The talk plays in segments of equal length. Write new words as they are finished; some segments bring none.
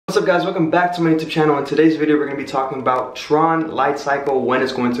What's up guys, welcome back to my YouTube channel. In today's video we're going to be talking about TRON LIGHTCYCLE, when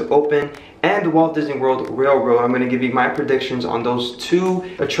it's going to open, and the Walt Disney World Railroad. I'm going to give you my predictions on those two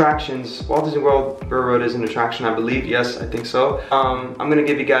attractions. Walt Disney World Railroad is an attraction, I believe. Yes, I think so. I'm going to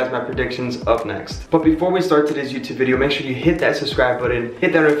give you guys my predictions up next. But before we start today's YouTube video, make sure you hit that subscribe button,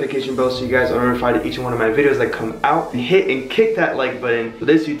 hit that notification bell so you guys are notified of each one of my videos that come out, and hit and kick that like button so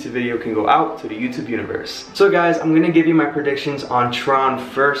this YouTube video can go out to the YouTube universe. So guys, I'm going to give you my predictions on TRON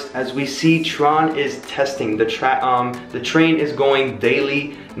first. As we see, TRON is testing. The train is going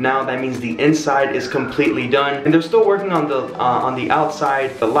daily now. That means the inside is completely done, and they're still working on the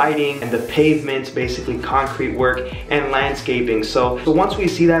outside, the lighting and the pavements, basically concrete work and landscaping. So once we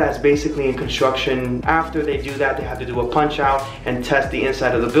see that as basically in construction, after they do that, they have to do a punch out and test the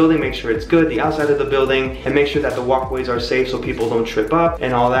inside of the building, make sure it's good, the outside of the building, and make sure that the walkways are safe so people don't trip up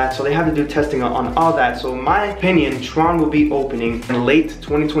and all that. So they have to do testing on all that. So in my opinion, TRON will be opening in late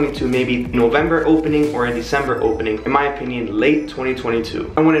 2022, maybe November opening or a December opening. In my opinion, late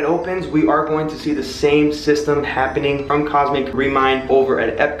 2022. And when it opens, we are going to see the same system happening from Cosmic Remind over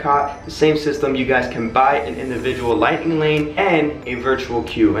at Epcot. The same system. You guys can buy an individual lightning lane and a virtual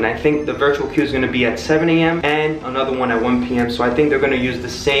queue. And I think the virtual queue is going to be at 7 a.m. and another one at 1 p.m. So I think they're going to use the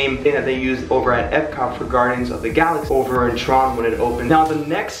same thing that they used over at Epcot for Guardians of the Galaxy over in TRON when it opens. Now the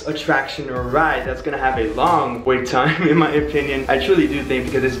next attraction or ride that's going to have a long wait time, in my opinion, I truly do think,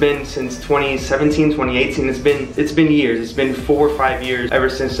 because it's been since 2017, 2018, it's been years. It's been 4 or 5 years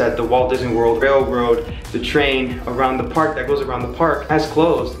ever since that the Walt Disney World Railroad, the train around the park that goes around the park, has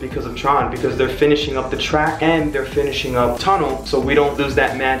closed because of TRON, because they're finishing up the track and they're finishing up tunnel, so we don't lose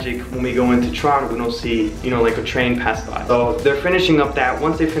that magic when we go into TRON. We don't see, you know, like a train pass by. So they're finishing up that.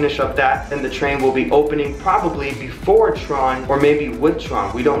 Once they finish up that, then the train will be opening probably before TRON or maybe with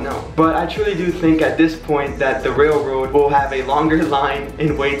TRON, we don't know. But I truly do think at this point that the railroad will have a longer line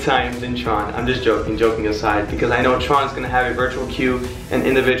and wait time than TRON. I'm just joking aside, because I know TRON's gonna have a virtual queue and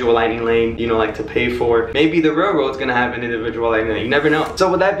individual lightning lane, you know, like to pay for. Maybe the railroad's gonna have an individual lightning lane, you never know. So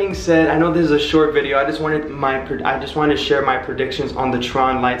with that being said, I know this is a short video. I just wanted to share my predictions on the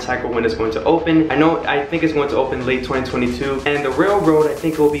TRON LIGHTCYCLE when it's going to open. I think it's going to open late 2022, and the railroad, I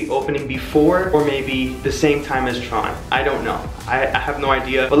think, will be opening before or maybe the same time as TRON. I don't know. I have no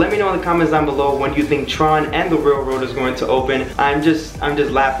idea. But let me know in the comments down below when you think TRON and the railroad is going to open. I'm just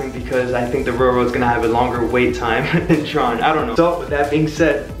laughing because I think the railroad's gonna have a longer wait time than TRON. I don't know. So with that being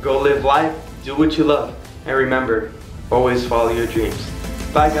said, go live life, do what you love, and remember, always follow your dreams.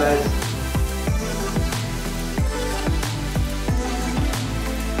 Bye guys.